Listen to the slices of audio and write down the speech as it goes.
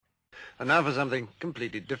And now for something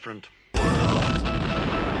completely different.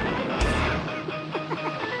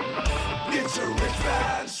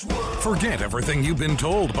 Forget everything you've been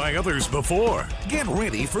told by others before. Get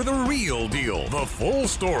ready for the real deal, the full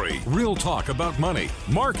story, real talk about money,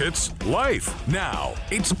 markets, life. Now,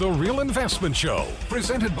 it's The Real Investment Show,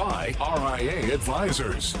 presented by RIA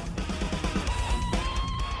Advisors.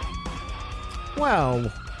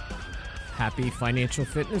 Well, happy Financial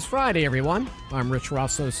Fitness Friday, everyone. I'm Rich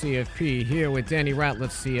Rosso, CFP, here with Danny Ratliff,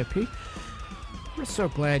 CFP. We're so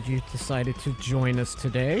glad you decided to join us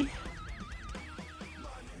today.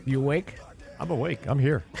 You awake? I'm awake. I'm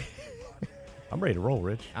here. I'm ready to roll,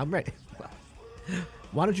 Rich. I'm ready. Well,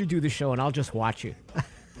 why don't you do the show and I'll just watch you?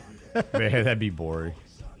 Man, that'd be boring.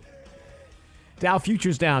 Dow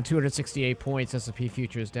futures down 268 points. S&P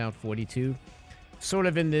futures down 42. Sort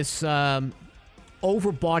of in this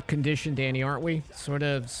overbought condition, Danny, aren't we? Sort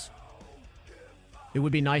of. It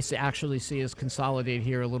would be nice to actually see us consolidate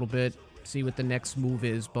here a little bit, see what the next move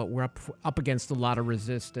is, but we're up against a lot of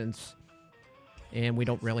resistance. And we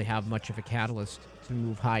don't really have much of a catalyst to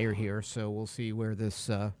move higher here, so we'll see where this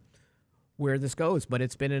goes. But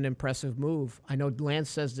it's been an impressive move. I know Lance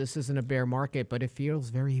says this isn't a bear market, but it feels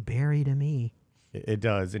very beary to me. It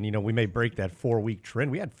does. And, we may break that 4-week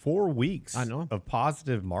trend. We had 4 weeks of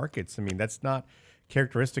positive markets. I mean, that's not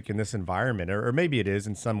characteristic in this environment. Or maybe it is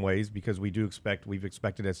in some ways because we've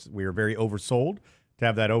expected us. We are very oversold to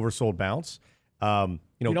have that oversold bounce.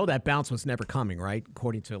 That bounce was never coming, right?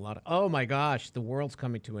 According to a lot of, oh my gosh, the world's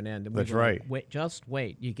coming to an end. And that's right. Just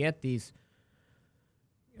wait. You get these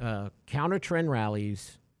counter trend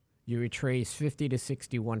rallies. You retrace 50 to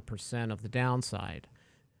 61% of the downside.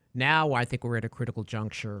 Now I think we're at a critical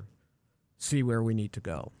juncture. See where we need to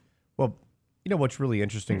go. Well, what's really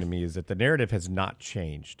interesting to me is that the narrative has not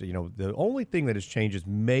changed. The only thing that has changed is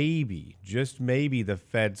maybe, just maybe, the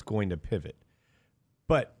Fed's going to pivot.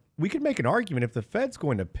 But we could make an argument if the Fed's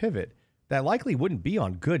going to pivot, that likely wouldn't be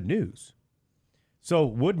on good news. So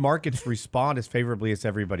would markets respond as favorably as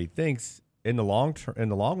everybody thinks in the long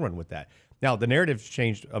run with that? Now, the narrative's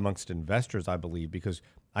changed amongst investors, I believe, because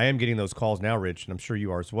I am getting those calls now, Rich, and I'm sure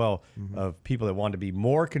you are as well, of people that want to be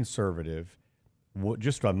more conservative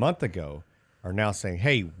just a month ago are now saying,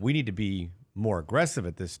 hey, we need to be more aggressive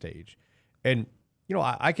at this stage. And,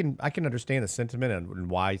 I can understand the sentiment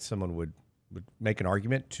and why someone would make an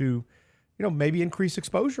argument to, maybe increase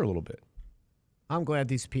exposure a little bit. I'm glad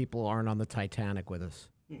these people aren't on the Titanic with us.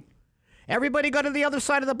 Everybody go to the other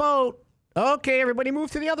side of the boat. Okay, everybody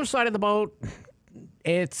move to the other side of the boat.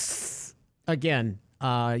 It's, again,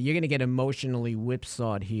 you're going to get emotionally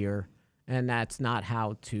whipsawed here, and that's not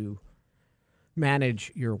how to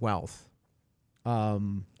manage your wealth.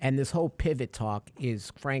 And this whole pivot talk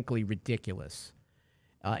is frankly ridiculous.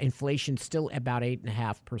 Inflation's still about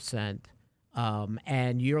 8.5%.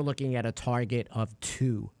 And you're looking at a target of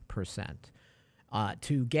 2%.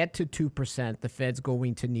 To get to 2%, the Fed's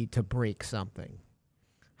going to need to break something.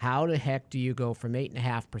 How the heck do you go from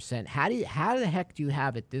 8.5%? How the heck do you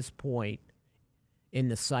have at this point in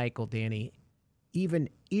the cycle, Danny, even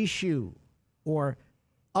issue or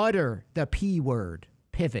utter the P word,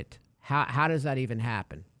 pivot? How does that even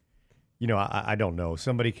happen? I don't know.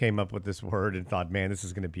 Somebody came up with this word and thought, man, this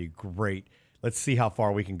is going to be great. Let's see how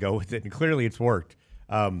far we can go with it. And clearly it's worked.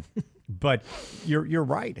 But you're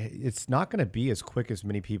right. It's not going to be as quick as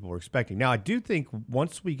many people were expecting. Now, I do think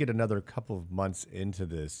once we get another couple of months into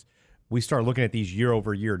this, we start looking at these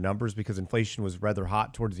year-over-year numbers because inflation was rather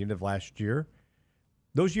hot towards the end of last year.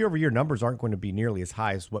 Those year-over-year numbers aren't going to be nearly as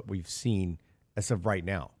high as what we've seen as of right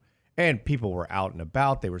now. And people were out and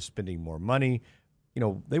about. They were spending more money.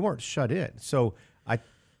 They weren't shut in. So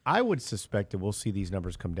I would suspect that we'll see these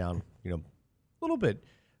numbers come down, a little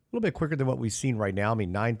bit quicker than what we've seen right now. I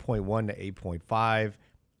mean, 9.1 to 8.5.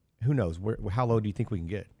 Who knows? How low do you think we can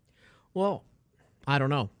get? Well, I don't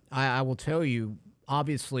know. I will tell you,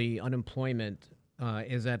 obviously, unemployment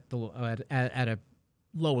is at a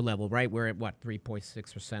lower level, right? We're at,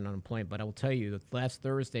 3.6% unemployment. But I will tell you that last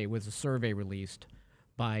Thursday was a survey released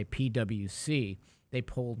by PwC. They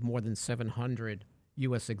polled more than 700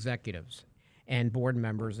 U.S. executives and board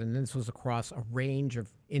members, and this was across a range of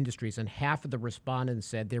industries. And half of the respondents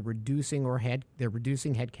said they're reducing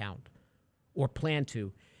headcount or plan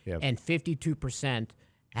to, and 52%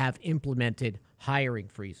 have implemented hiring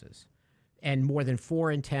freezes, and more than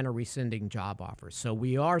 4 in 10 are rescinding job offers. So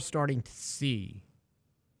we are starting to see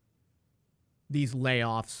these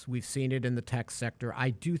layoffs. We've seen it in the tech sector.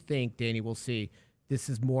 I do think, Danny, we'll see this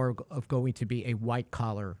is more of going to be a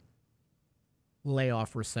white-collar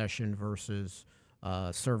layoff recession versus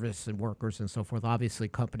service and workers and so forth. Obviously,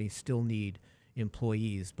 companies still need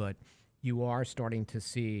employees, but you are starting to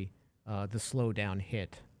see the slowdown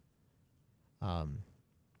hit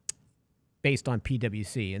based on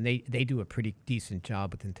PwC, and they do a pretty decent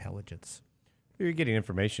job with intelligence. You're getting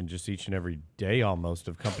information just each and every day almost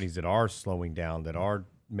of companies that are slowing down, that are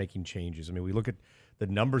making changes. I mean, we look at the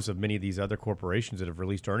numbers of many of these other corporations that have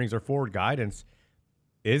released earnings. Their forward guidance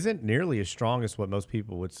isn't nearly as strong as what most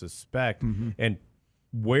people would suspect. And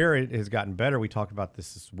where it has gotten better, we talked about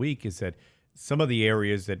this week, is that some of the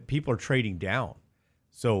areas that people are trading down.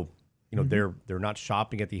 So, they're not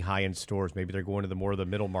shopping at the high-end stores. Maybe they're going to the more of the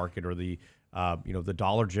middle market or the the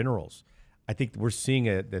Dollar Generals. I think we're seeing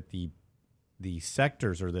that the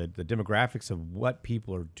sectors or the demographics of what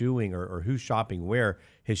people are doing or who's shopping where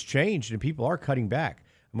has changed, and people are cutting back.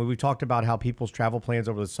 I mean, we talked about how people's travel plans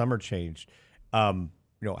over the summer changed.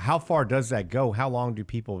 How far does that go? How long do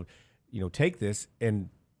people, take this? And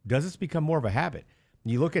does this become more of a habit?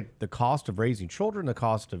 You look at the cost of raising children, the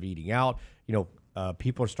cost of eating out.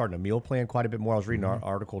 People are starting to meal plan quite a bit more. I was reading an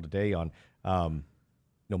article today on,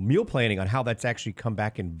 meal planning, on how that's actually come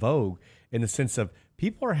back in vogue, in the sense of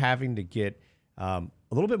people are having to get a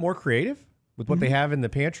little bit more creative with what they have in the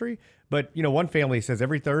pantry. But, one family says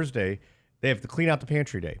every Thursday they have to clean out the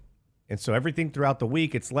pantry day. And so everything throughout the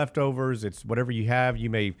week, it's leftovers, it's whatever you have. You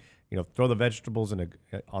may, throw the vegetables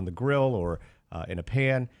on the grill or in a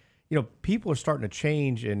pan. People are starting to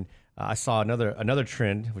change. And I saw another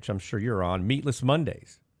trend, which I'm sure you're on, meatless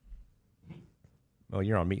Mondays. Well,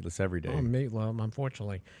 you're on meatless every day. Oh, well,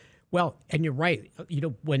 unfortunately. Well, and you're right.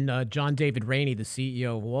 When John David Rainey, the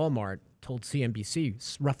CEO of Walmart, told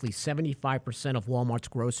CNBC roughly 75% of Walmart's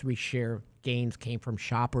grocery share gains came from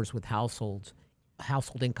shoppers with household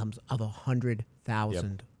incomes of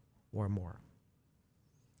 $100,000 or more.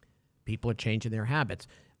 People are changing their habits.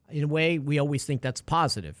 In a way, we always think that's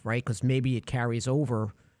positive, right? Because maybe it carries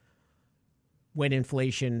over when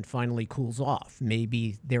inflation finally cools off.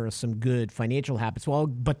 Maybe there are some good financial habits. Well,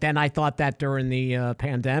 but then I thought that during the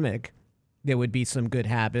pandemic, there would be some good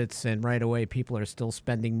habits, and right away people are still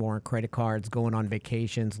spending more on credit cards, going on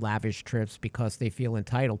vacations, lavish trips because they feel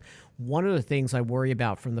entitled. One of the things I worry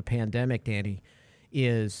about from the pandemic, Danny,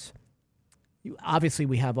 is obviously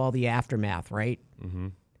we have all the aftermath, right? Mm-hmm.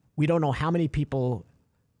 We don't know how many people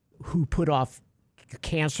who put off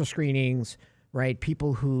cancer screenings, right?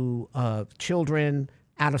 People who, children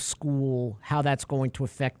out of school, how that's going to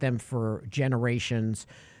affect them for generations.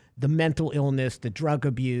 The mental illness, the drug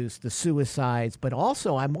abuse, the suicides. But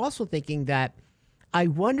also, I'm also thinking that I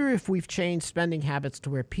wonder if we've changed spending habits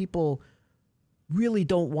to where people really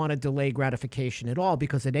don't want to delay gratification at all,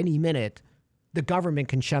 because at any minute, the government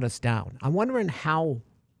can shut us down. I'm wondering how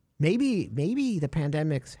maybe the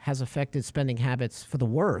pandemic has affected spending habits for the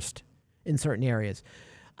worst in certain areas.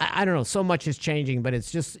 I don't know. So much is changing, but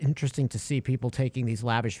it's just interesting to see people taking these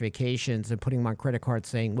lavish vacations and putting them on credit cards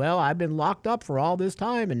saying, well, I've been locked up for all this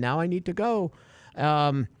time and now I need to go.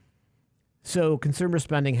 So consumer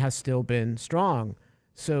spending has still been strong.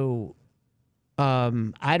 So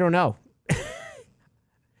I don't know.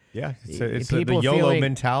 Yeah, it's the YOLO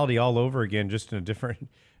mentality all over again, just in a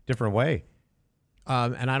different way.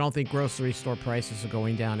 And I don't think grocery store prices are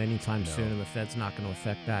going down anytime soon, and the Fed's not going to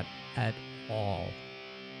affect that at all.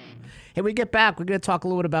 Hey, when we get back, we're going to talk a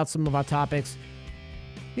little bit about some of our topics.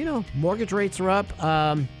 Mortgage rates are up.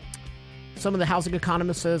 Some of the housing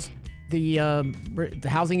economists says the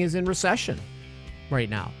housing is in recession right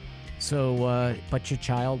now. So, but your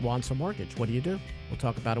child wants a mortgage. What do? We'll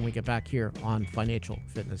talk about it when we get back here on Financial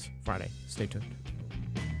Fitness Friday. Stay tuned.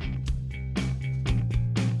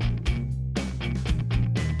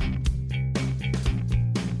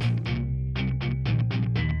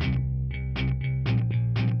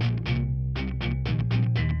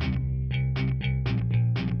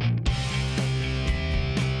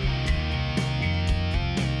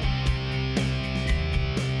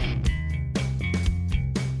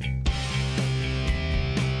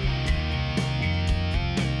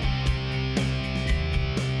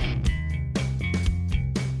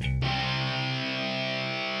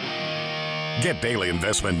 Get daily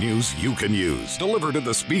investment news you can use, delivered at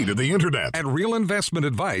the speed of the internet at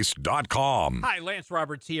realinvestmentadvice.com. Hi, Lance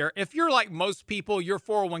Roberts here. If you're like most people, your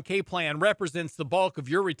 401k plan represents the bulk of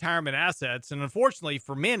your retirement assets. And unfortunately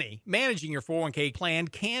for many, managing your 401k plan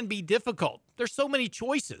can be difficult. There's so many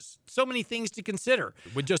choices, so many things to consider.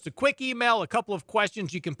 With just a quick email, a couple of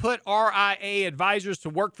questions, you can put RIA advisors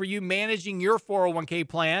to work for you managing your 401k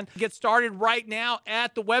plan. Get started right now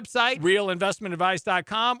at the website,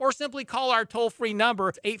 realinvestmentadvice.com, or simply call our toll-free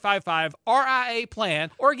number,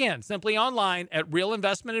 855-RIA-PLAN, or again, simply online at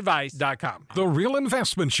realinvestmentadvice.com. The Real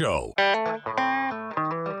Investment Show.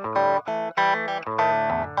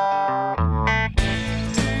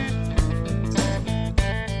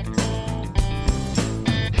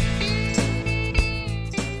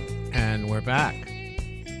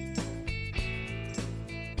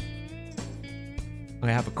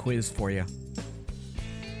 quiz for you.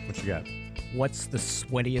 What you got? What's the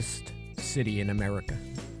sweatiest city in America?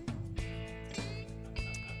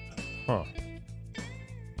 Huh.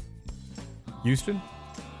 Houston?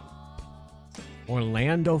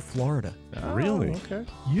 Orlando, Florida. Really? Okay.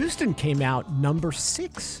 Houston came out number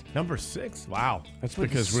 6. Number 6. Wow. That's We're the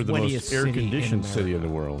because we're the sweatiest most city in air-conditioned city in the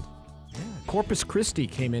America. world. Corpus Christi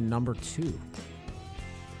came in number 2.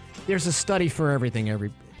 There's a study for everything. I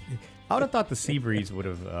would have thought the sea breeze would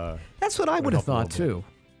have. That's what I would have help a thought little too.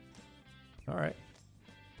 All right.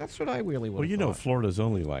 That's what I really would. Well, you know, thought. Florida's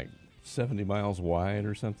only like 70 miles wide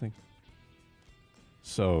or something.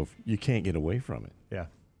 So you can't get away from it, Yeah,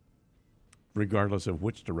 regardless of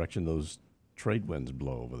which direction those trade winds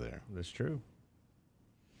blow over there. that's true.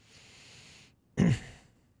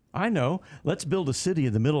 I know. Let's build a city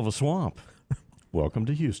in the middle of a swamp. Welcome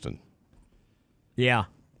to Houston. Yeah.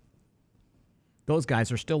 Those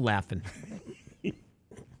guys are still laughing.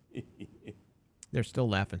 They're still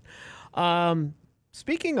laughing.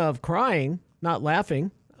 Speaking of crying, not laughing,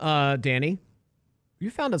 Danny, you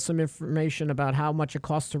found out some information about how much it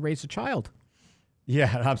costs to raise a child.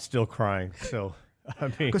 Yeah, and I'm still crying. So, I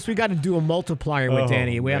mean, Because we got to do a multiplier with Oh,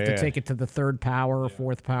 Danny. We have to man. take it to the third power or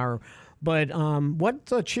fourth power. But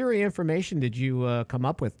what cheery information did you come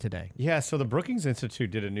up with today? yeah. So the Brookings Institute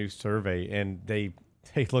did a new survey, and they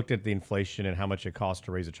looked at the inflation and how much it costs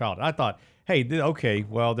to raise a child. And I thought, hey, okay,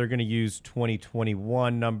 well, they're going to use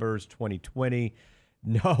 2021 numbers, 2020.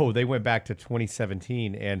 No, they went back to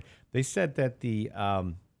 2017, and they said that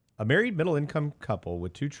a married middle-income couple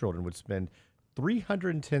with 2 children would spend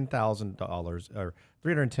 $310,000 or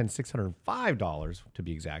 $310,605 to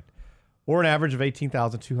be exact, or an average of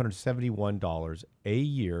 $18,271 a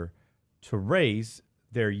year to raise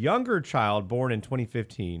their younger child born in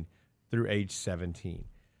 2015 through age 17.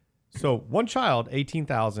 So one child,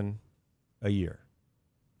 $18,000 a year.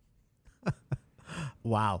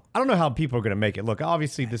 Wow. I don't know how people are going to make it. Look,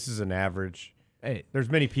 obviously this is an average. Hey, There's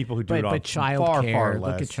many people who do it on but child far, care, far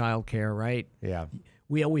less. look at child care, right? Yeah.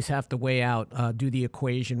 We always have to weigh out, do the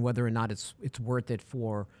equation, whether or not it's worth it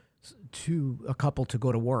for a couple to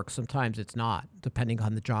go to work. Sometimes it's not, depending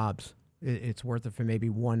on the jobs. It's worth it for maybe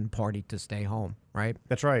one party to stay home, right?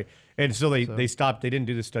 That's right. And so they stopped. They didn't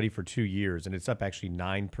do the study for 2 years, and it's up actually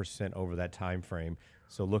 9% over that time frame.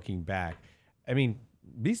 So looking back, I mean,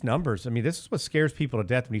 these numbers, I mean, this is what scares people to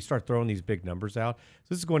death when you start throwing these big numbers out. So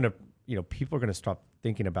this is going to, people are going to stop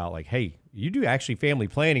thinking about like, hey, you do actually family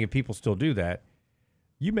planning, if people still do that.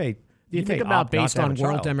 You may. Do you may think about opt not based to have on a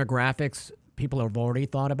world child. demographics, people have already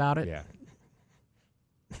thought about it? Yeah.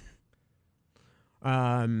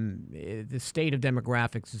 The state of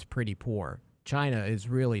demographics is pretty poor. China is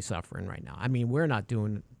really suffering right now. I mean, we're not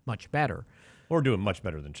doing much better. We're doing much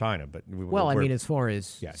better than China, but Well, I mean, as far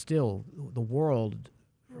as Yeah. still the world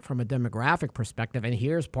from a demographic perspective, and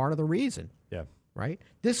here's part of the reason, yeah. right?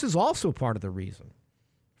 This is also part of the reason.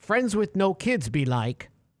 Friends with no kids be like,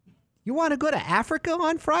 you want to go to Africa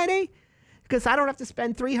on Friday? Because I don't have to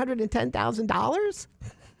spend $310,000?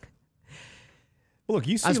 Well, look,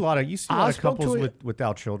 you see a lot of couples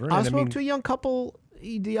without children. I and spoke to a young couple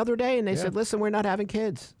the other day, and they said, listen, we're not having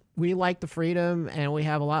kids. We like the freedom, and we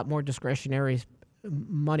have a lot more discretionary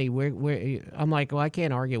money. I'm like, well, I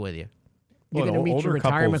can't argue with you. You're Well, going to meet your older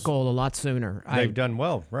retirement couples, goal a lot sooner. They've done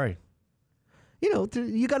well, right?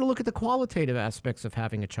 You got to look at the qualitative aspects of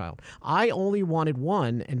having a child. I only wanted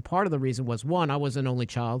one, and part of the reason was, one, I was an only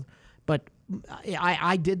child, but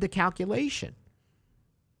I did the calculation.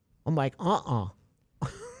 I'm like,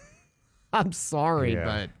 I'm sorry, Yeah.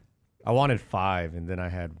 but I wanted 5, and then I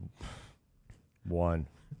had 1.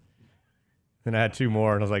 Then I had 2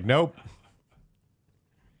 more, and I was like, nope.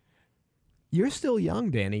 you're still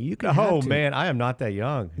young, Danny. You can have Oh, two. man, I am not that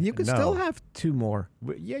young. You could No. still have 2 more.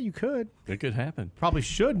 Yeah, you could. It could happen. Probably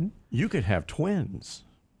shouldn't. You could have twins.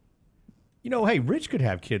 Hey, Rich could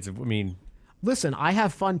have kids. I mean, Listen, I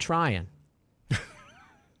have fun trying.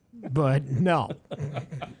 But no.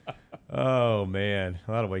 oh, man.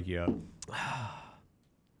 That'll wake you up.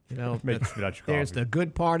 Make you spit out your There's coffee. the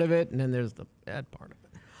good part of it, and then there's the bad part of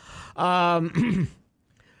it.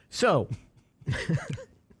 So,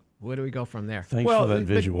 where do we go from there? Thanks for that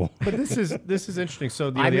visual. But this is interesting. So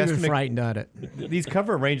I'm the even estimate, frightened at it. these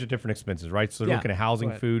cover a range of different expenses, right? So they're Yeah, looking at housing,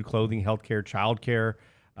 go ahead. food, clothing, healthcare, childcare,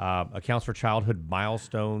 accounts for childhood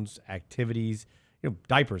milestones, activities,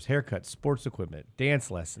 diapers, haircuts, sports equipment,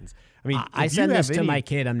 dance lessons. I mean, I if you said this have to any- my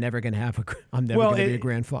kid. I'm never going to have I'm never Well, going to be a it-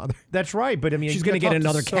 grandfather. That's right, but I mean, She's you gonna talk get to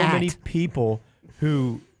another so many cat. people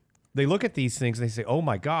who they look at these things and they say, "Oh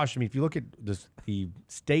my gosh!" I mean, if you look at the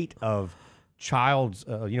state of child's,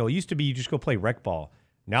 it used to be you just go play rec ball.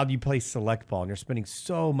 Now you play select ball and you're spending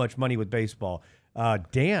so much money with baseball.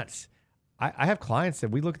 Dance. I have clients that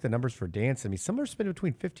we look at the numbers for dance. I mean, some are spending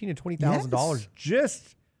between $15,000 and $20,000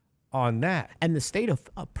 just on that. And the state of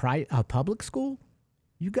public school,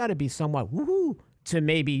 you got to be somewhat woohoo to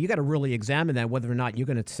maybe you got to really examine that whether or not you're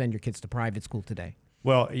going to send your kids to private school today.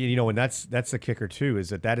 Well, and that's the kicker too, is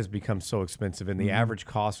that has become so expensive, and the average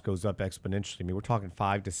cost goes up exponentially. I mean, we're talking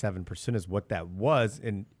 5 to 7% is what that was,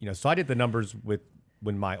 and so I did the numbers with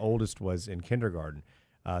when my oldest was in kindergarten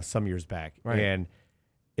some years back, and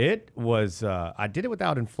it was I did it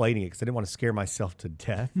without inflating it because I didn't want to scare myself to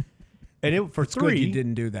death. And it for It's three, good you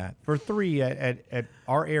didn't do that. For three at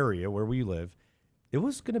our area where we live, it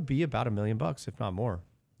was going to be about $1 million, if not more.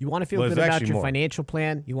 You want to feel Well, it's good about actually your more. financial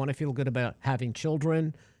plan. You want to feel good about having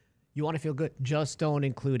children. You want to feel good. Just don't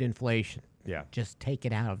include inflation. Yeah. Just take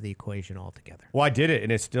it out of the equation altogether. Well, I did it,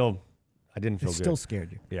 and it's still, I didn't feel It good. still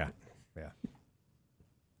scared you. Yeah.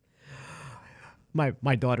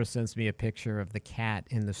 My daughter sends me a picture of the cat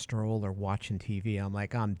in the stroller watching TV. I'm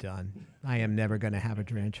like, I'm done. I am never going to have a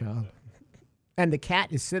grandchild. And the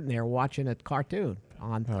cat is sitting there watching a cartoon.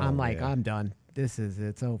 I'm like, man. I'm done.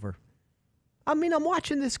 It's over. I mean, I'm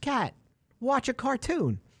watching this cat watch a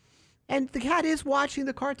cartoon. And the cat is watching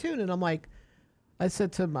the cartoon. And I'm like, I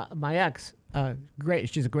said to my ex, great,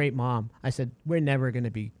 she's a great mom. I said, we're never going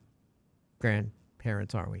to be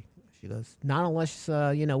grandparents, are we? She goes, not unless,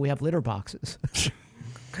 we have litter boxes.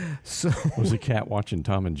 So Was the cat watching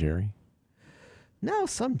Tom and Jerry? no,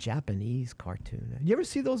 some Japanese cartoon. You ever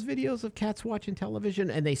see those videos of cats watching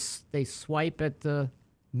television and they swipe at the,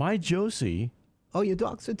 My Josie your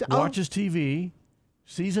dog's a watches TV,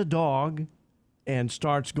 sees a dog, and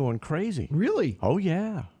starts going crazy. Really? Oh,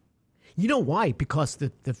 yeah. You know why? Because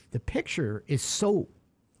the picture is so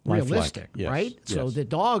Lifelike. realistic, Yes, right? So yes. the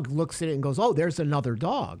dog looks at it and goes, oh, there's another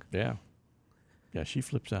dog. Yeah. Yeah, she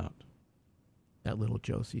flips out. That little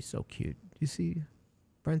Josie's so cute. You see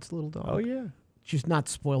Brent's little dog? Oh, yeah. She's not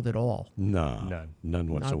spoiled at all. No. None. None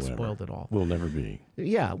whatsoever. Not spoiled at all. Will never be.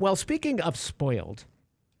 Yeah. Well, speaking of spoiled,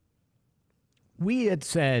 we had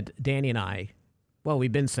said, Danny and I, well,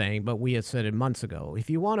 we've been saying, but we had said it months ago, if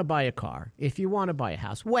you want to buy a car, if you want to buy a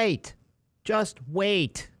house, wait. Just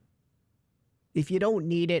wait. If you don't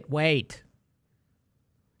need it, wait.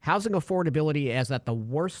 Housing affordability is at the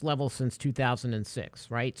worst level since 2006,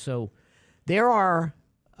 right? So there's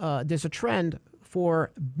a trend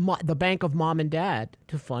for the bank of mom and dad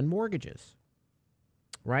to fund mortgages,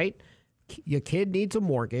 right? Your kid needs a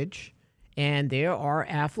mortgage, and there are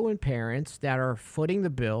affluent parents that are footing the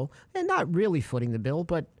bill, and not really footing the bill,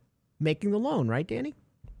 but making the loan, right, Danny?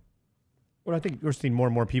 Well, I think we're seeing more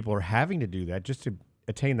and more people are having to do that just to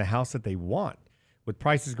attain the house that they want. With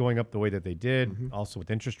prices going up the way that they did, also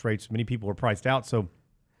with interest rates, many people were priced out. So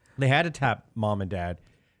they had to tap mom and dad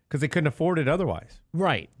because they couldn't afford it otherwise.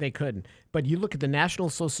 Right, they couldn't. But you look at the National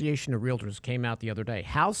Association of Realtors came out the other day.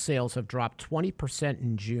 House sales have dropped 20%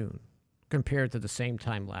 in June compared to the same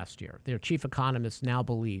time last year. Their chief economist now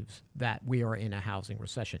believes that we are in a housing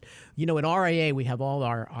recession. You know, at RIA, we have all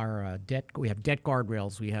our debt. We have debt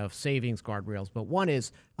guardrails. We have savings guardrails. But one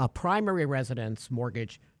is a primary residence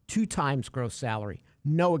mortgage, 2 times gross salary.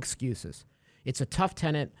 No excuses. It's a tough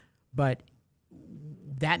tenant, but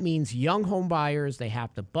that means young home buyers, they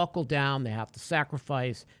have to buckle down, they have to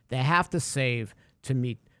sacrifice, they have to save to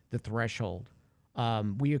meet the threshold.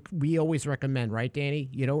 We always recommend, right, Danny?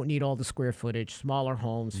 You don't need all the square footage, smaller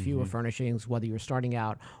homes, fewer furnishings, whether you're starting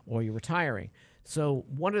out or you're retiring. So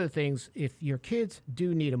one of the things, if your kids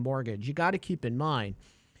do need a mortgage, you got to keep in mind,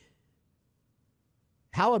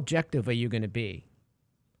 how objective are you going to be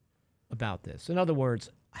about this? In other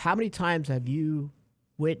words, how many times have you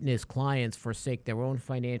witnessed clients forsake their own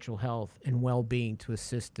financial health and well-being to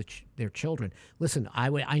assist their children? Listen,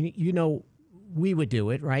 we would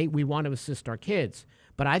do it, right? We want to assist our kids.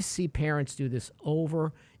 But I've seen parents do this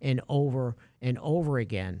over and over and over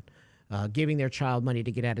again, giving their child money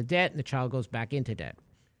to get out of debt, and the child goes back into debt,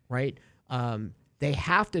 right? They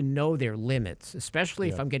have to know their limits, especially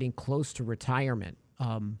if I'm getting close to retirement.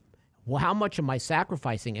 Well, how much am I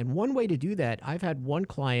sacrificing? And one way to do that, I've had one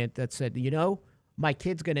client that said, my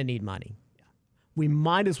kid's going to need money. We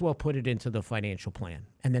might as well put it into the financial plan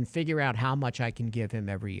and then figure out how much I can give him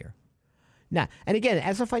every year. Now, and again,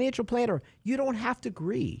 as a financial planner, you don't have to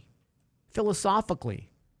agree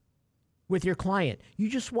philosophically with your client. You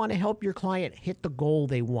just want to help your client hit the goal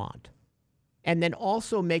they want and then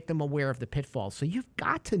also make them aware of the pitfalls. So you've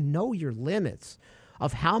got to know your limits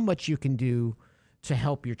of how much you can do to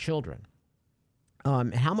help your children,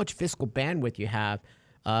 and how much fiscal bandwidth you have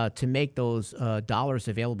to make those dollars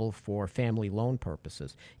available for family loan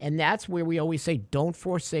purposes. And that's where we always say, don't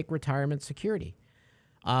forsake retirement security.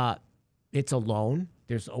 It's a loan.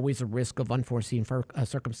 There's always a risk of unforeseen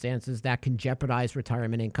circumstances that can jeopardize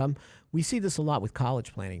retirement income. We see this a lot with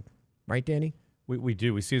college planning, right, Danny? We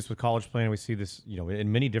do. We see this with college planning. We see this,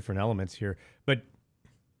 in many different elements here. But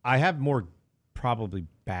I have more probably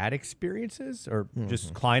bad experiences or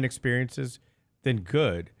just client experiences than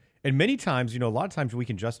good. And many times, a lot of times we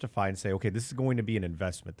can justify and say, okay, this is going to be an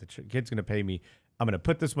investment. The kid's going to pay me. I'm going to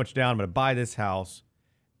put this much down. I'm going to buy this house,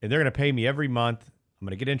 and they're going to pay me every month. I'm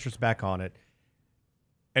going to get interest back on it,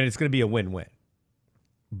 and it's going to be a win-win.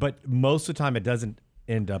 But most of the time, it doesn't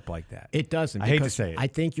end up like that. It doesn't. I hate to say it. I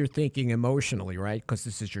think you're thinking emotionally, right? Because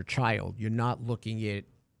this is your child. You're not looking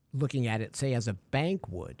at it, say, as a bank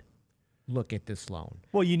would look at this loan.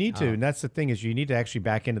 Well, you need to, and that's the thing is you need to actually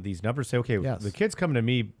back into these numbers. Say, okay, Yes. the kid's coming to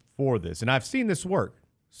me for this, and I've seen this work.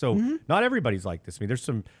 So not everybody's like this. I mean, there's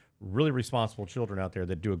some really responsible children out there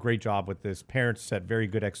that do a great job with this. Parents set very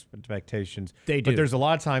good expectations. They do. But there's a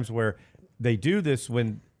lot of times where they do this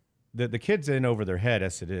when the kid's in over their head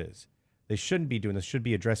as it is. They shouldn't be doing this. Should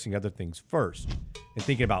be addressing other things first and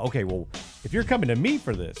thinking about, okay, well, if you're coming to me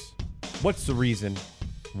for this, what's the reason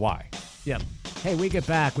why? Yep. Hey, we get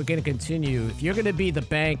back. We're going to continue. If you're going to be the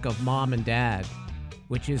bank of mom and dad,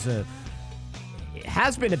 which is it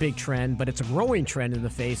has been a big trend, but it's a growing trend in the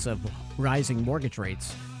face of rising mortgage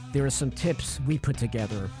rates, there are some tips we put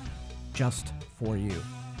together just for you.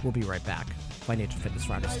 We'll be right back. Financial Fitness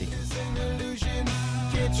Friday, Steve.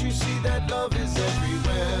 Can't you see that love is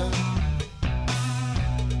everywhere?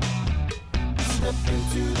 Step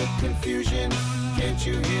into the confusion. Can't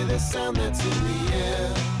you hear the sound that's in the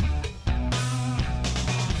air?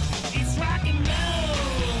 It's rock and roll.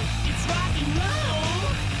 It's rock and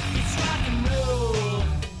roll. It's rock and roll.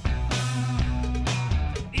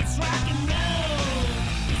 It's rock and roll.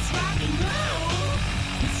 It's rock and roll.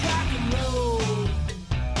 It's rock and roll.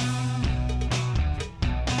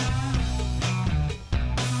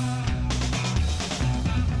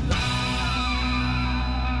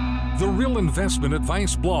 The Real Investment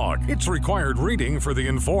Advice blog. It's required reading for the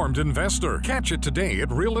informed investor. Catch it today at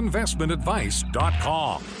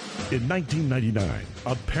realinvestmentadvice.com. In 1999,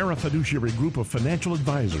 a parafiduciary group of financial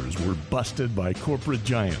advisors were busted by corporate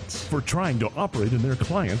giants for trying to operate in their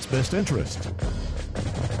clients' best interest.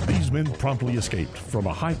 These men promptly escaped from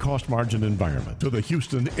a high-cost margin environment to the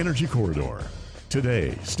Houston Energy Corridor.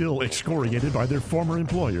 Today, still excoriated by their former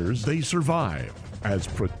employers, they survive as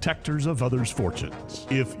protectors of others' fortunes.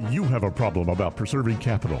 If you have a problem about preserving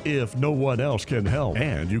capital, if no one else can help,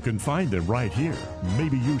 and you can find them right here,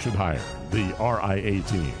 maybe you should hire the RIA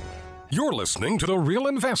team. You're listening to The Real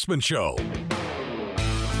Investment Show.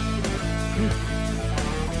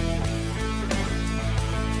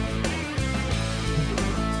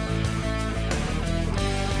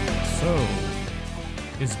 So,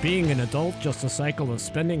 is being an adult just a cycle of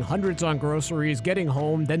spending hundreds on groceries, getting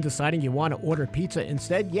home, then deciding you want to order pizza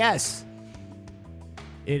instead? Yes,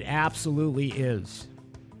 it absolutely is.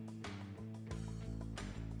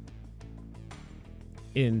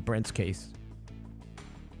 In Brent's case,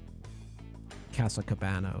 Casa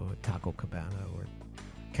Cabana or Taco Cabana or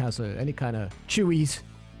Casa, any kind of Chewy's.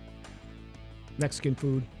 Mexican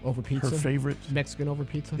food over pizza. Her favorite Mexican over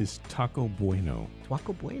pizza. is Taco Bueno.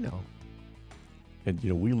 Taco Bueno. And,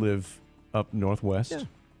 we live up northwest. Yeah.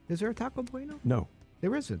 Is there a Taco Bueno? No,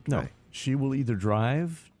 There isn't. no. Right. She will either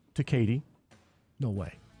drive to Katy No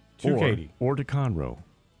way. To or, Katy, or to Conroe,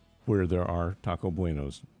 where there are Taco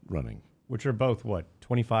Buenos running. which are both,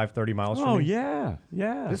 25, 30 miles from Oh, me? yeah.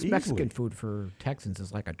 This easily. Mexican food for Texans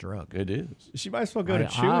is like a drug. It is. She might as well go to I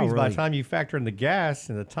Chewy's by really- the time you factor in the gas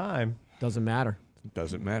and the time. Doesn't matter. It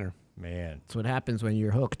doesn't matter. Man. That's what happens when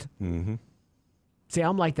you're hooked. Mm-hmm. See,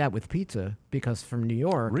 I'm like that with pizza because from New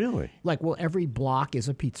York, Really? like, well, every block is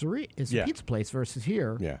a pizzeria, is Yeah. a pizza place versus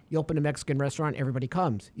here. Yeah. You open a Mexican restaurant, everybody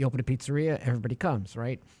comes. You open a pizzeria, everybody comes,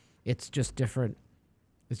 right? It's just different.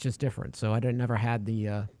 It's just different. So I never had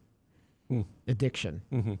the addiction.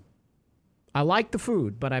 Mm-hmm. I like the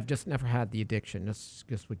food, but I've just never had the addiction. That's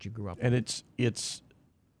just what you grew up with. And it's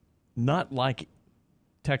not like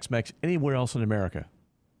Tex-Mex anywhere else in America.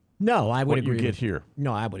 No, I would What agree. you get with, here.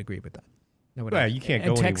 No, I would agree with that. I would Well, agree. you can't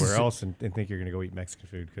And go Texas- anywhere else and think you're going to go eat Mexican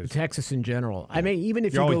food because Texas in general. I mean, even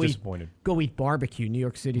if you're you always go eat, disappointed. go eat barbecue, New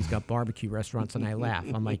York City's got barbecue restaurants, and I laugh.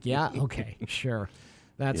 I'm like, yeah, okay, sure.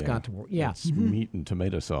 That's got to work. Yeah. It's meat and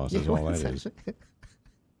tomato sauce is all that is.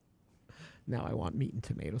 Now I want meat and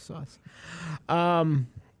tomato sauce.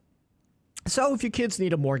 So if your kids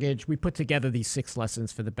need a mortgage, we put together these 6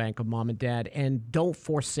 lessons for the bank of mom and dad. And don't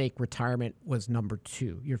forsake retirement was number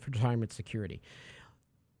 2, your retirement security.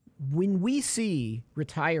 When we see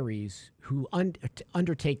retirees who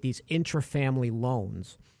undertake these intra-family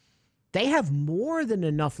loans, they have more than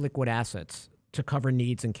enough liquid assets to cover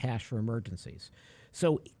needs and cash for emergencies.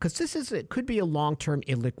 So, because it could be a long-term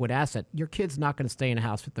illiquid asset. Your kid's not going to stay in a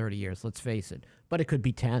house for 30 years, let's face it, but it could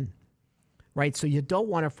be 10. Right, so you don't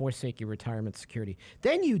want to forsake your retirement security.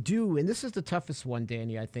 Then you do, and this is the toughest one,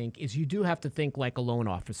 Danny, I think, is you do have to think like a loan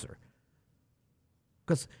officer.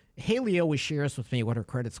 Because Haley always shares with me what her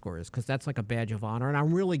credit score is, because that's like a badge of honor. And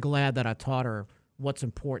I'm really glad that I taught her what's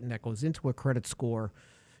important that goes into a credit score.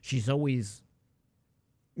 She's always,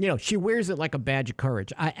 she wears it like a badge of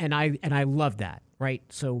courage. I love that, right?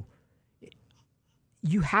 So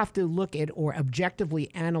you have to look at or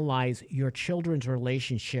objectively analyze your children's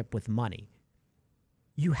relationship with money.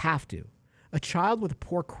 You have to. A child with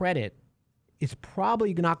poor credit is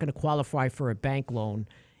probably not going to qualify for a bank loan,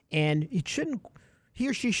 and he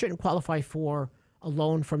or she shouldn't qualify for a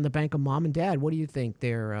loan from the bank of mom and dad. What do you think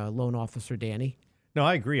there, loan officer Danny? No,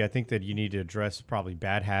 I agree. I think that you need to address probably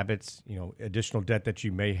bad habits, additional debt that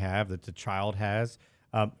you may have that the child has.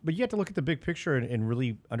 But you have to look at the big picture and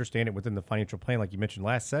really understand it within the financial plan, like you mentioned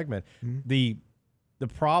last segment. Mm-hmm. The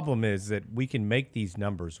problem is that we can make these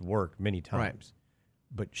numbers work many times. Right.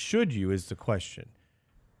 But should you is the question.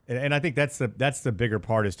 And I think that's the bigger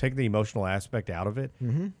part, is taking the emotional aspect out of it,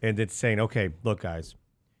 mm-hmm. and it's saying, okay, look, guys,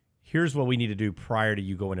 here's what we need to do prior to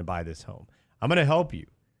you going to buy this home. I'm going to help you,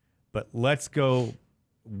 but let's go.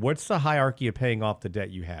 What's the hierarchy of paying off the debt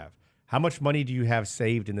you have? How much money do you have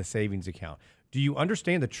saved in the savings account? Do you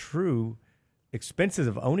understand the true expenses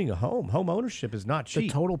of owning a home? Home ownership is not cheap.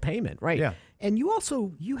 The total payment, right? Yeah. And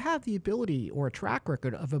you have the ability or a track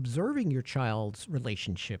record of observing your child's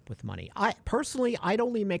relationship with money. I'd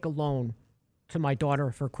only make a loan to my daughter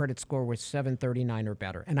if her credit score was 739 or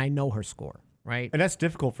better, and I know her score, right? And that's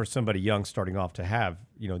difficult for somebody young starting off to have.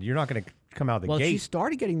 You're not going to come out of the gate. Well, she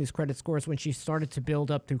started getting these credit scores when she started to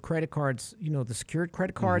build up through credit cards, the secured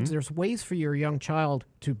credit cards. Mm-hmm. There's ways for your young child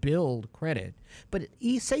to build credit. But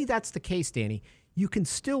say that's the case, Danny, you can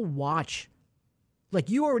still watch,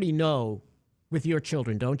 like you already know with your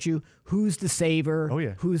children, don't you? Who's the saver? Oh,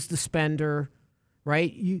 yeah. Who's the spender,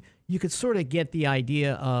 right? You could sort of get the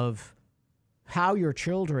idea of how your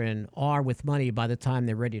children are with money by the time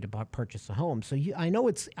they're ready to purchase a home. So I know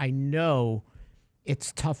it's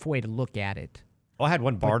a tough way to look at it. Well, I had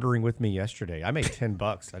one bartering with me yesterday. I made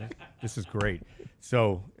 $10. This is great.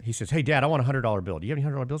 So he says, "Hey, Dad, I want a $100 bill. Do you have any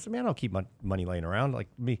 $100 bills?" I said, "Man, I don't keep my money laying around. Let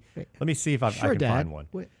me see if I can Dad. find one."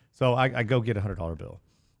 What? So I go get a $100 bill,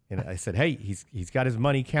 and I said, "Hey, he's got his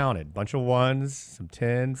money counted. Bunch of ones, some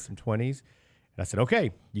 10s, some 20s." And I said,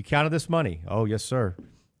 "Okay, you counted this money?" "Oh, yes, sir." I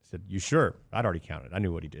said, "You sure?" I'd already counted. I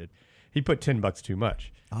knew what he did. He put $10 too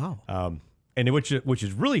much. Oh. And which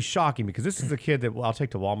is really shocking, because this is the kid that I'll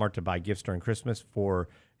take to Walmart to buy gifts during Christmas for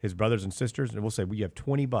his brothers and sisters, and we'll say, "Well, you have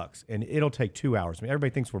 $20, and it'll take 2 hours." I mean, everybody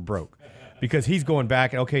thinks we're broke because he's going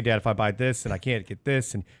back and, "Okay, Dad, if I buy this and I can't get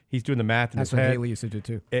this," and he's doing the math in his head. That's what Haley used to do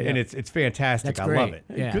too. And it's fantastic. That's I love it.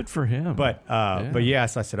 Yeah. Good for him. But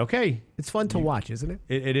yes, I said, "Okay." It's fun to watch, isn't it?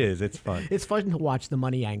 It is. It's fun. It's fun to watch the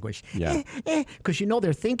money anguish. Yeah. Because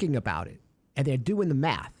they're thinking about it and they're doing the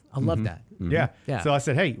math. I love that. Mm-hmm. Yeah. So I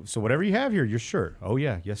said, "Hey, so whatever you have here, you're sure?" "Oh,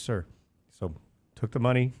 yeah. Yes, sir." So took the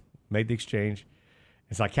money, made the exchange.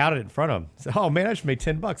 And so I counted it in front of him. I said, "Oh, man, I just made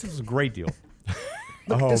 $10. This is a great deal."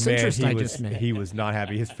 Look at this interest I just made. He was not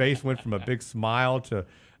happy. His face went from a big smile to,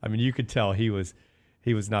 you could tell he was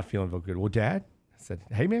not feeling very good. "Well, Dad," I said,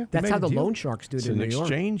 "Hey, man, that's how the deal. loan sharks do it It's in an New York.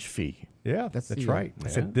 exchange fee. Yeah, that's right. I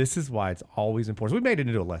said, "This is why it's always important." So we made it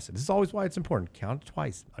into a lesson. This is always why it's important. Count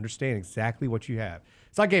twice. Understand exactly what you have.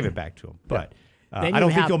 So I gave it back to him. But I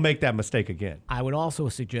don't think you'll make that mistake again. I would also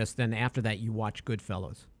suggest then after that you watch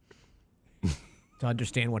Goodfellas to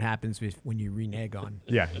understand what happens when you renege on.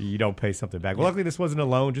 Yeah, you don't pay something back. Well, luckily this wasn't a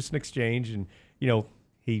loan, just an exchange. And,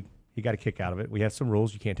 he got a kick out of it. We have some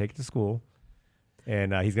rules. You can't take it to school.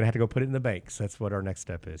 And he's going to have to go put it in the bank. So that's what our next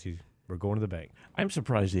step is. We're going to the bank. I'm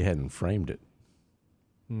surprised he hadn't framed it.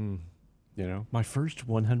 My first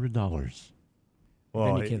 $100.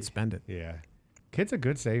 Well, then you can't spend it. Yeah. Kid's a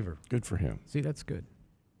good saver. Good for him. See, that's good.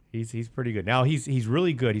 He's pretty good. Now he's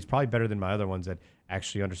really good. He's probably better than my other ones at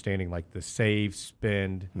actually understanding like the save,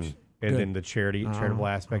 spend, and then the charitable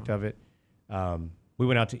aspect of it. We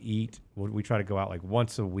went out to eat. We try to go out like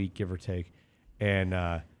once a week, give or take.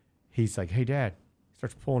 And he's like, "Hey, Dad," he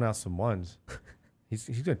starts pulling out some ones.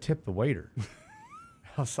 He's gonna tip the waiter.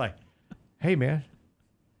 I was like, "Hey, man,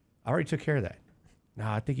 I already took care of that."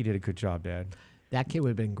 Nah, I think he did a good job, Dad. That kid would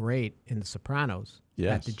have been great in The Sopranos at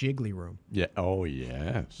Yes. the Jiggly Room Yeah. Oh,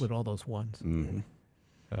 yes. with all those ones.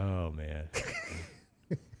 Oh, man.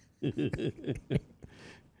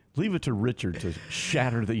 Leave it to Richard to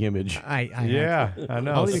shatter the image. I Yeah, I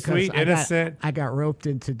know. Only because Sweet, innocent. I got roped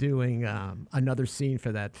into doing another scene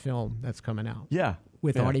for that film that's coming out Yeah.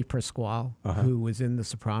 with yeah. Artie Pasquale, who was in The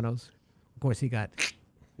Sopranos. Of course, he got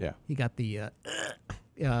Yeah. the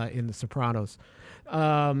in The Sopranos.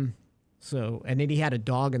 So, and then he had a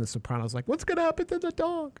dog in The Sopranos. Like, what's gonna happen to the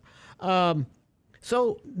dog?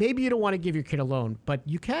 So maybe you don't want to give your kid a loan, but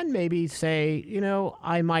you can maybe say,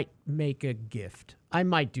 I might make a gift. I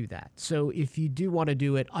might do that. So if you do want to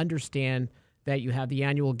do it, understand that you have the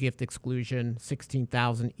annual gift exclusion,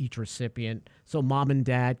 $16,000 each recipient. So mom and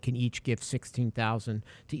dad can each give $16,000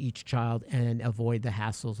 to each child and avoid the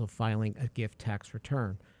hassles of filing a gift tax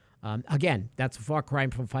return. Again, that's a far cry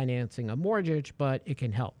from financing a mortgage, but it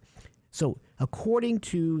can help. So according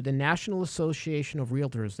to the National Association of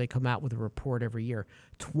Realtors, they come out with a report every year.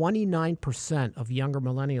 29% of younger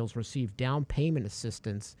millennials receive down payment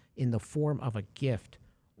assistance in the form of a gift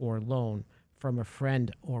or loan from a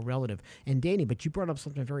friend or relative. And Danny, but you brought up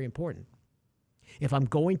something very important. If I'm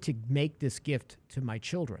going to make this gift to my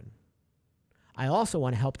children, I also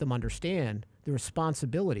want to help them understand the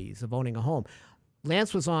responsibilities of owning a home.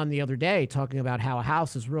 Lance was on the other day talking about how a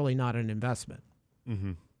house is really not an investment.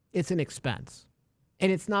 Mm-hmm. It's an expense.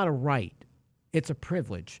 And it's not a right. It's a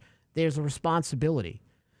privilege. There's a responsibility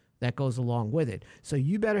that goes along with it. So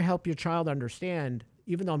you better help your child understand,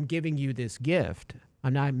 even though I'm giving you this gift,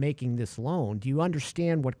 I'm not making this loan. Do you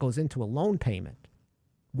understand what goes into a loan payment?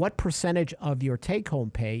 What percentage of your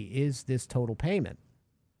take-home pay is this total payment?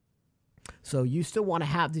 So you still want to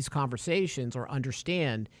have these conversations or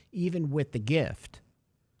understand, even with the gift,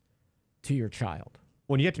 to your child.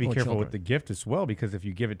 Well, you have to be Or careful children. with the gift as well, because if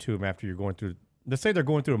you give it to them after you're going through, let's say they're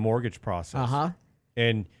going through a mortgage process,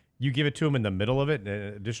 and you give it to them in the middle of it,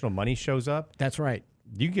 and additional money shows up, That's right.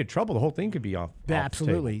 you can get in trouble. The whole thing could be off.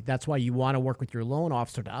 Absolutely. That's why you want to work with your loan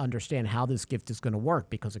officer to understand how this gift is going to work,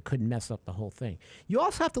 because it could mess up the whole thing. You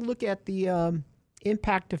also have to look at the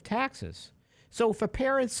impact of taxes. So if a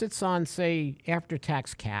parent sits on, say,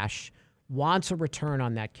 after-tax cash, wants a return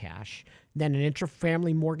on that cash, then an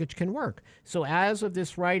inter-family mortgage can work. So as of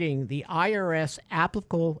this writing, the IRS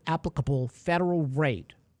applicable federal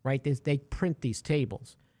rate, right, they print these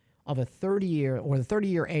tables, of a 30-year or the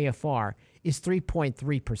 30-year AFR is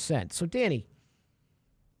 3.3%. So, Danny,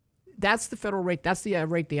 that's the federal rate. That's the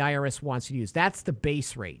rate the IRS wants you to use. That's the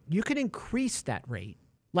base rate. You can increase that rate.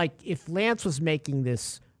 Like if Lance was making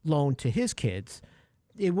this loan to his kids,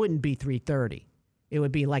 it wouldn't be 3.30. It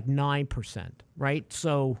would be like 9%, right?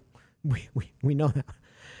 So we know that.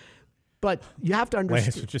 But you have to Lance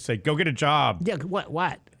understand. would just say, "Go get a job." Yeah,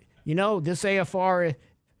 what? This AFR,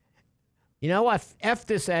 what? F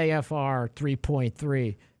this AFR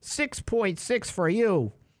 3.3, 6.6 for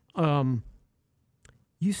you.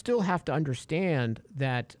 You still have to understand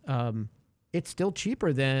that it's still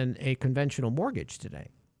cheaper than a conventional mortgage today.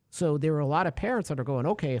 So there are a lot of parents that are going,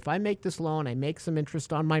 okay, if I make this loan, I make some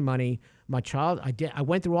interest on my money. My child, I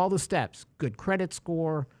went through all the steps, good credit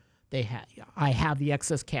score. I have the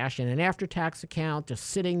excess cash in an after-tax account just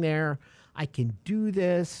sitting there. I can do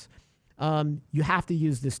this. You have to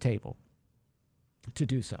use this table to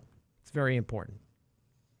do so. It's very important,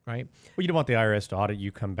 right? Well, you don't want the IRS to audit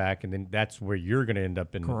you, come back, and then that's where you're going to end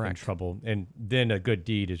up in trouble. And then a good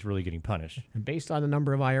deed is really getting punished. And based on the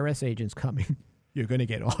number of IRS agents coming, you're going to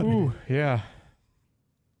get audited. Ooh, yeah.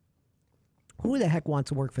 Who the heck wants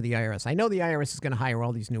to work for the IRS? I know the IRS is going to hire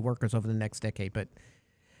all these new workers over the next decade, but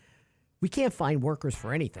we can't find workers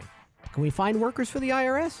for anything. Can we find workers for the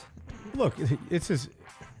IRS? Look, this is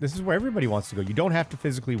where everybody wants to go. You don't have to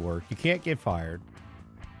physically work. You can't get fired.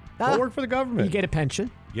 Go work for the government. You get a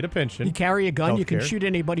pension. Get a pension. You carry a gun. You can Healthcare. shoot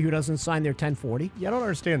anybody who doesn't sign their 1040. Yeah, I don't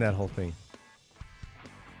understand that whole thing.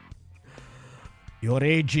 Your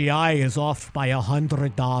AGI is off by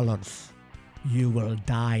 $100. You will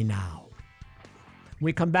die now. When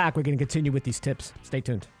we come back, we're going to continue with these tips. Stay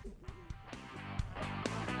tuned.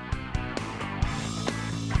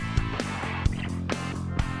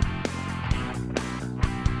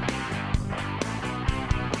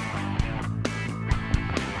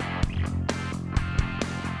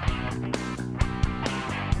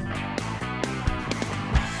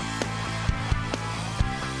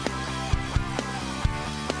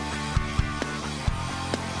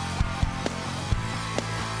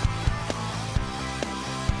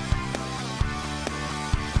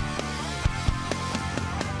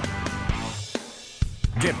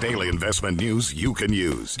 Get daily investment news you can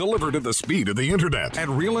use, delivered at the speed of the internet at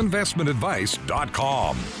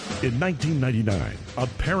realinvestmentadvice.com. In 1999, a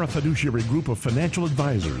parafiduciary group of financial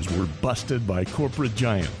advisors were busted by corporate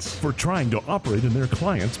giants for trying to operate in their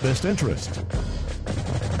clients' best interest.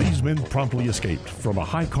 These men promptly escaped from a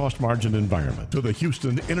high-cost margin environment to the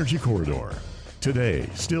Houston Energy Corridor. Today,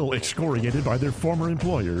 still excoriated by their former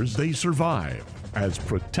employers, they survive as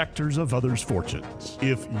protectors of others' fortunes.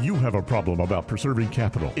 If you have a problem about preserving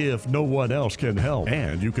capital, if no one else can help,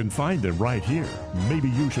 and you can find them right here, maybe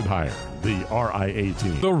you should hire the RIA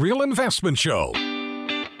team. The Real Investment Show.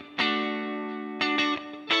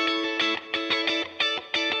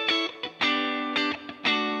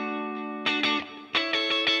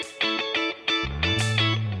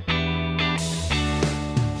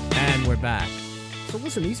 And we're back. So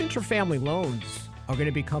listen, these interfamily loans are going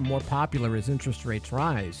to become more popular as interest rates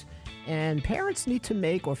rise. And parents need to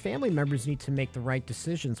make, or family members need to make the right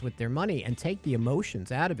decisions with their money and take the emotions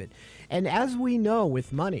out of it. And as we know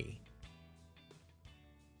with money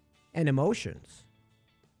and emotions,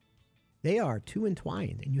 they are too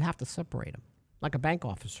entwined and you have to separate them like a bank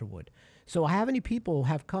officer would. So how many people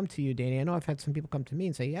have come to you, Danny? I know I've had some people come to me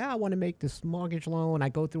and say, yeah, I want to make this mortgage loan. I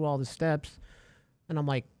go through all the steps. And I'm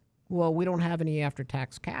like, well, we don't have any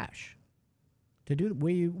after-tax cash. To do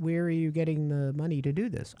where are you getting the money to do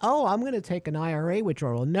this? Oh, I'm going to take an IRA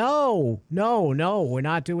withdrawal. No, we're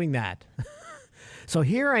not doing that. So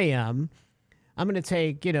here I am. I'm going to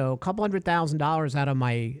take, a couple $100,000 out of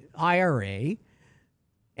my IRA,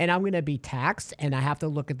 and I'm going to be taxed, and I have to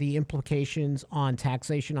look at the implications on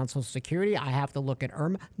taxation on Social Security. I have to look at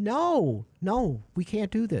IRMA. No, we can't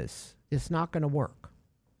do this. It's not going to work.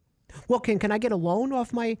 Well, can I get a loan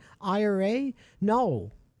off my IRA?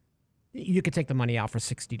 No. You could take the money out for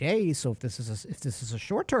 60 days. So if this is a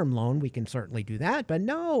short-term loan, we can certainly do that. But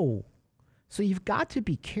no. So you've got to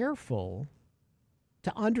be careful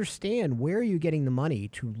to understand where you're getting the money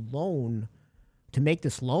to make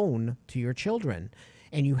this loan to your children.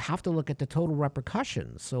 And you have to look at the total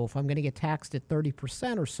repercussions. So if I'm going to get taxed at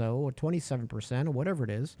 30% or so, or 27% or whatever it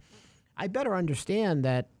is, I better understand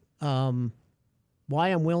that why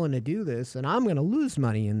I'm willing to do this, and I'm going to lose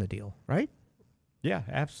money in the deal, right? Yeah,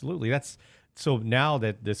 absolutely. That's so now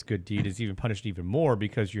that this good deed is even punished even more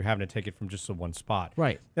because you're having to take it from just the one spot.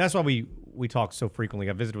 Right. That's why we talk so frequently.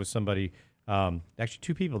 I visited with somebody, actually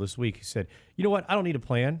two people this week, who said, you know what, I don't need a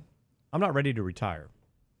plan. I'm not ready to retire.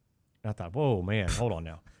 And I thought, whoa, man, hold on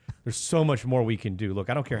now. There's so much more we can do.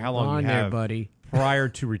 Look, I don't care how long you have buddy. prior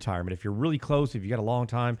to retirement. If you're really close, if you got a long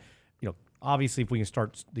time, obviously if we can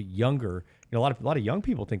start the younger, a lot of young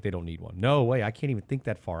people think they don't need one. No way, I can't even think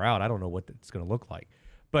that far out. I don't know what it's going to look like.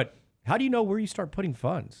 But how do you know where you start putting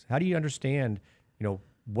funds? How do you understand,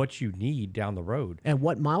 what you need down the road? And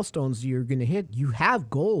what milestones you're going to hit? You have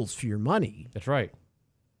goals for your money. That's right.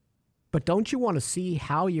 But don't you want to see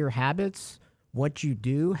how your habits, what you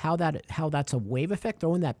do, how that's a wave effect,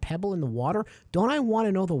 throwing that pebble in the water? Don't I want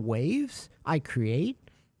to know the waves I create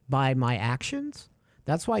by my actions?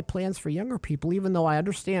 That's why plans for younger people, even though I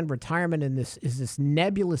understand retirement and this is this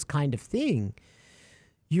nebulous kind of thing,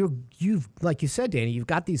 you've like you said, Danny, you've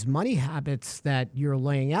got these money habits that you're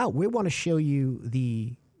laying out. We want to show you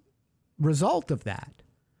the result of that.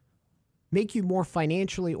 Make you more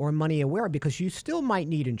financially or money aware because you still might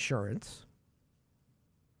need insurance,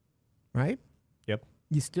 right? Yep.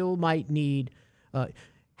 You still might need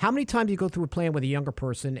how many times do you go through a plan with a younger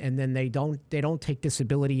person and then they don't take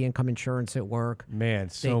disability income insurance at work? Man,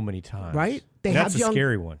 so many times. Right? That's a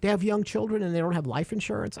scary one. They have young children and they don't have life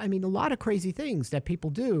insurance. I mean, a lot of crazy things that people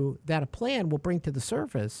do that a plan will bring to the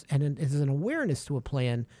surface, and it is an awareness to a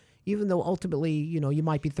plan, even though ultimately, you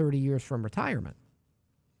might be 30 years from retirement.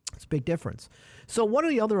 It's a big difference. So one of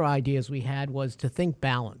the other ideas we had was to think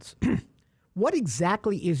balance. What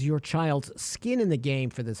exactly is your child's skin in the game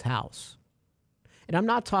for this house? And I'm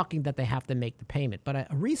not talking that they have to make the payment, but a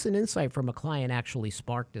recent insight from a client actually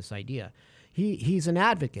sparked this idea. He's an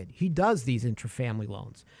advocate. He does these interfamily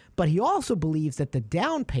loans. But he also believes that the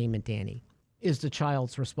down payment, Danny, is the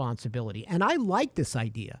child's responsibility. And I like this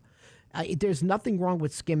idea. There's nothing wrong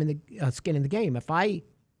with skin in the game. If I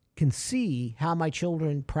can see how my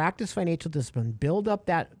children practice financial discipline, build up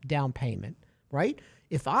that down payment, right?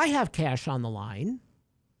 If I have cash on the line,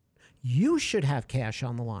 you should have cash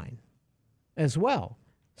on the line as well.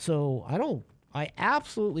 So I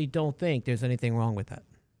absolutely don't think there's anything wrong with that.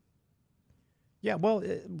 Yeah, well,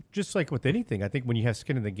 just like with anything, I think when you have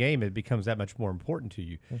skin in the game, it becomes that much more important to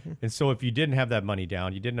you. Mm-hmm. And so if you didn't have that money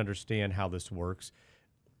down, you didn't understand how this works,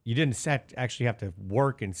 you didn't actually have to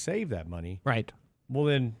work and save that money. Right. Well,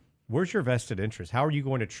 then where's your vested interest? How are you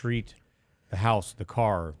going to treat the house, the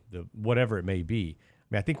car, the whatever it may be. I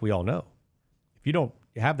mean, I think we all know. If you don't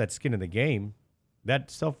have that skin in the game,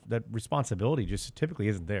 that responsibility just typically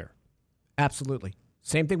isn't there. Absolutely.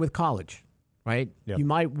 Same thing with college, right? Yep. You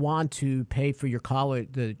might want to pay for your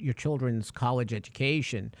your children's college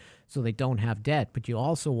education so they don't have debt, but you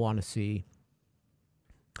also want to see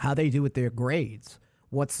how they do with their grades.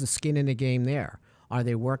 What's the skin in the game there? Are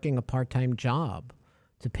they working a part-time job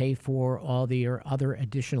to pay for all the other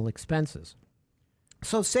additional expenses?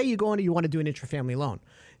 So say you want to do an intrafamily loan.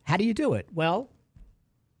 How do you do it? Well,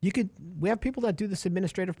 we have people that do this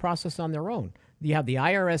administrative process on their own. You have the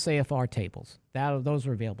IRS AFR tables. Those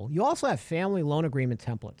are available. You also have family loan agreement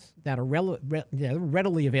templates that are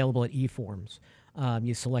readily available at eForms.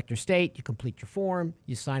 You select your state, you complete your form,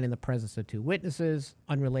 you sign in the presence of 2 witnesses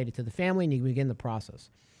unrelated to the family, and you begin the process.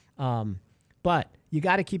 But you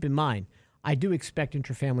got to keep in mind, I do expect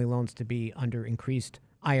intrafamily loans to be under increased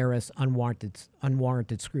IRS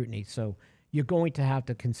unwarranted scrutiny. So you're going to have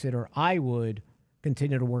to consider, I would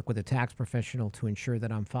continue to work with a tax professional to ensure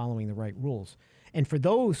that I'm following the right rules. And for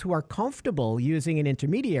those who are comfortable using an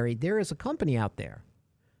intermediary, there is a company out there,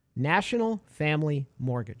 National Family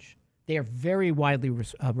Mortgage. They are very widely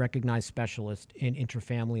recognized specialists in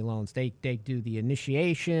intrafamily loans. They do the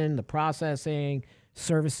initiation, the processing,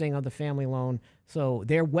 servicing of the family loan. So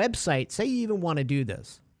their website, say you even want to do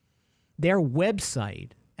this, their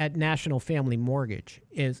website at National Family Mortgage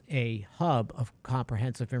is a hub of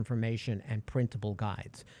comprehensive information and printable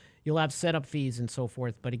guides. You'll have setup fees and so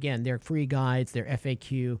forth, but again, they're free guides, they're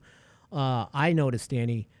FAQ. I noticed,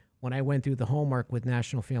 Danny, when I went through the homework with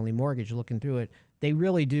National Family Mortgage, looking through it, they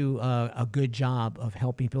really do a good job of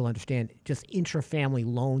helping people understand just intrafamily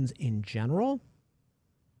loans in general,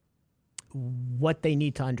 what they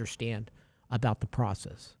need to understand about the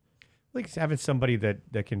process. Like having somebody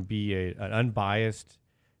that can be an unbiased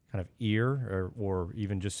kind of ear or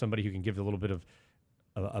even just somebody who can give a little bit of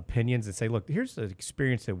opinions and say, look, here's the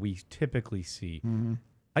experience that we typically see. Mm-hmm.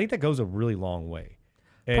 I think that goes a really long way.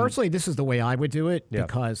 And personally, this is the way I would do it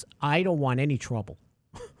because I don't want any trouble.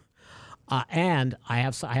 And I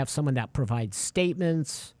have someone that provides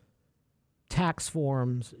statements, tax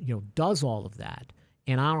forms, does all of that,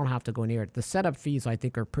 and I don't have to go near it. The setup fees, I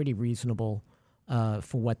think, are pretty reasonable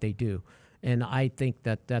for what they do, and I think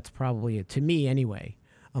that that's probably, to me anyway,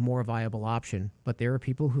 a more viable option. But there are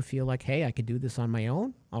people who feel like, hey, I could do this on my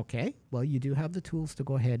own. Okay, well, you do have the tools to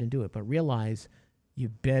go ahead and do it, but realize you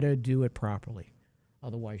better do it properly.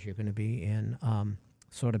 Otherwise, you're going to be in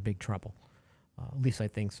sort of big trouble. At least I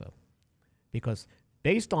think so. Because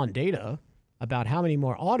based on data about how many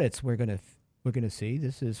more audits we're going to see,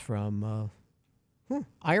 this is from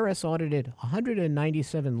IRS audited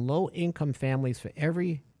 197 low-income families for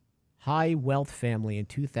every high-wealth family in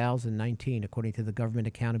 2019, according to the Government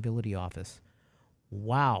Accountability Office.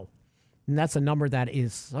 Wow. And that's a number that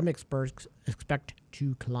is some experts expect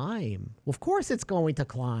to climb. Well, of course it's going to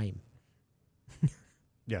climb.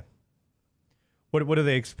 Yeah. What do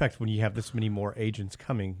they expect when you have this many more agents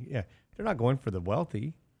coming? Yeah, they're not going for the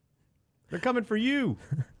wealthy. They're coming for you.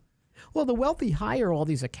 Well, the wealthy hire all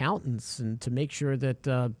these accountants and to make sure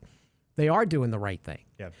that they are doing the right thing.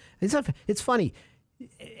 Yeah. It's funny.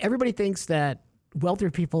 Everybody thinks that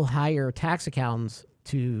wealthier people hire tax accountants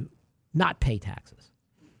to not pay taxes.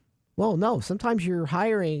 Well, no. Sometimes you're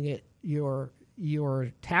hiring your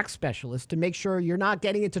tax specialist to make sure you're not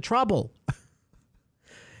getting into trouble.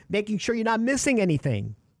 Making sure you're not missing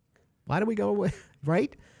anything. Why do we go away,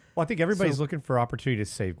 right? Well, I think everybody's looking for opportunity to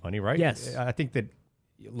save money, right? Yes. I think that,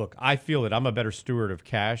 look, I feel that I'm a better steward of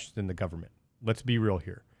cash than the government. Let's be real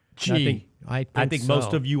here. Gee, I think so.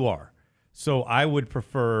 most of you are. So I would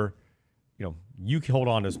prefer, you can hold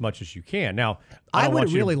on as much as you can. Now, I don't would want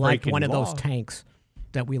you to really like break one any of law. those tanks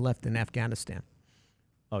that we left in Afghanistan.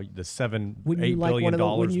 Oh, the $8 Wouldn't you like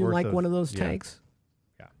billion wouldn't you worth like of- one of those yeah. tanks?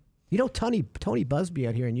 Yeah. Tony Busby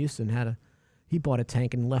out here in Houston he bought a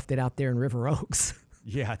tank and left it out there in River Oaks.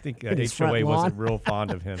 Yeah, I think In his front HOA wasn't lawn. real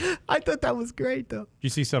fond of him. Did I thought that was great, though. you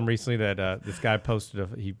see some recently that this guy posted,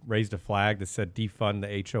 he raised a flag that said defund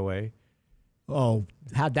the HOA? Oh,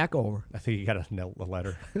 how'd that go over? I think he got a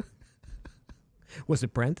letter. Was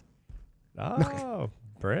it Brent? Oh,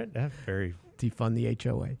 Brent, that's very, Defund the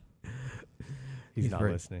HOA. he's not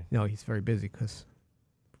very, listening. No, he's very busy because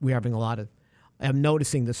we're having a lot of. I'm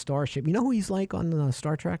noticing the Starship. You know who he's like on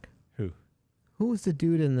Star Trek? Who? Who was the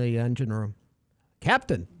dude in the engine room?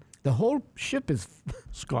 Captain. The whole ship is.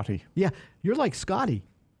 Scotty. Yeah, you're like Scotty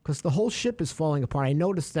because the whole ship is falling apart. I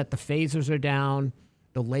noticed that the phasers are down,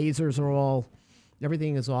 the lasers are all,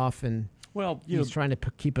 everything is off, and Well, He's trying to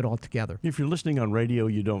keep it all together. if you're listening on radio,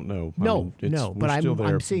 you don't know. No, no, but we're still there,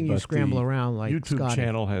 I'm seeing you but scramble the around like YouTube Scotty.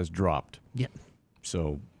 channel has dropped, Yeah.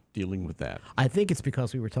 so dealing with that. I think it's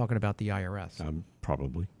because we were talking about the IRS.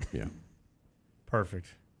 Probably, yeah.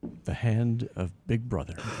 Perfect. The hand of Big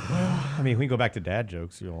Brother. I mean, we can go back to dad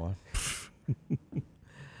jokes. You know.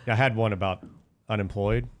 I had one about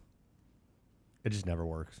unemployed. It just never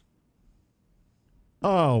works.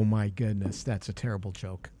 Oh my goodness, that's a terrible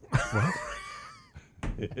joke. What?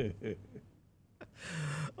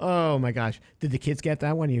 Oh my gosh, did the kids get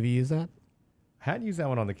that one? Have you used that? I hadn't used that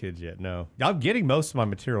one on the kids yet. No, I'm getting most of my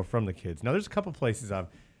material from the kids. Now, there's a couple places I've.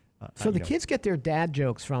 So the kids get their dad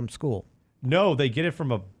jokes from school. No, they get it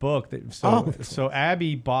from a book. So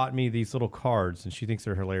Abby bought me these little cards, and she thinks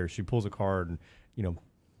they're hilarious. She pulls a card, and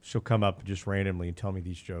she'll come up just randomly and tell me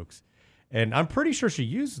these jokes. And I'm pretty sure she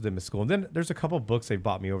uses them at school. And then there's a couple of books they've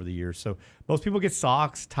bought me over the years. So most people get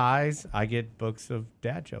socks, ties. I get books of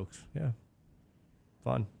dad jokes. Yeah,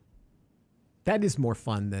 fun. That is more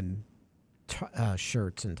fun than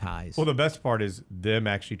shirts and ties. Well, the best part is them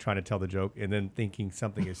actually trying to tell the joke and then thinking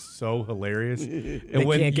something is so hilarious. And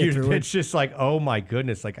when can't get through it. it's just like, oh my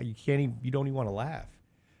goodness, like you don't even want to laugh.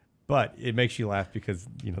 But it makes you laugh because,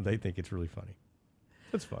 they think it's really funny.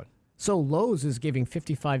 It's fun. So Lowe's is giving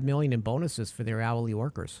 $55 million in bonuses for their hourly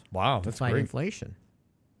workers. Wow, to that's fight great. inflation.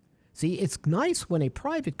 See, it's nice when a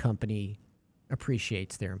private company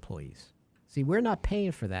appreciates their employees. See, we're not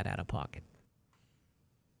paying for that out of pocket.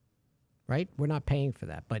 Right? We're not paying for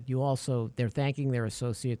that. But they're thanking their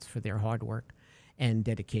associates for their hard work and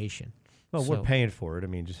dedication. Well, we're paying for it. I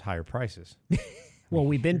mean, just higher prices. Well,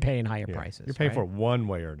 we've been paying higher Yeah, prices. You're paying right? for it one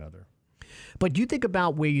way or another. But you think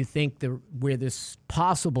about where you think where this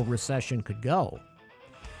possible recession could go.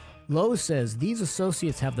 Lowe's says these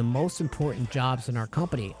associates have the most important jobs in our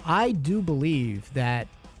company. I do believe that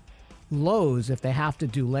Lowe's, if they have to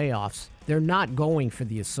do layoffs, they're not going for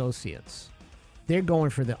the associates. They're going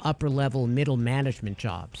for the upper level middle management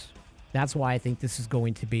jobs. That's why I think this is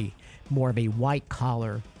going to be more of a white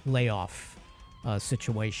collar layoff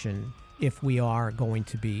situation if we are going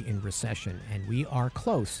to be in recession, and we are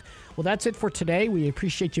close. Well, that's it for today. We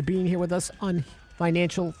appreciate you being here with us on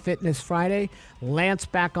Financial Fitness Friday. Lance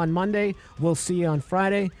back on Monday. We'll see you on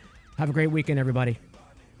Friday. Have a great weekend, everybody.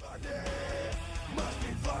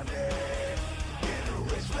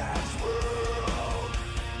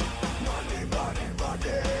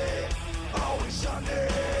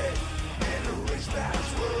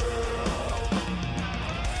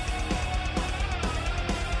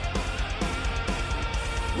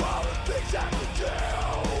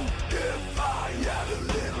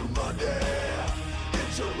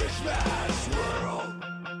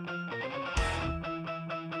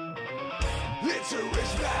 It's a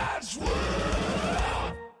rich man's world.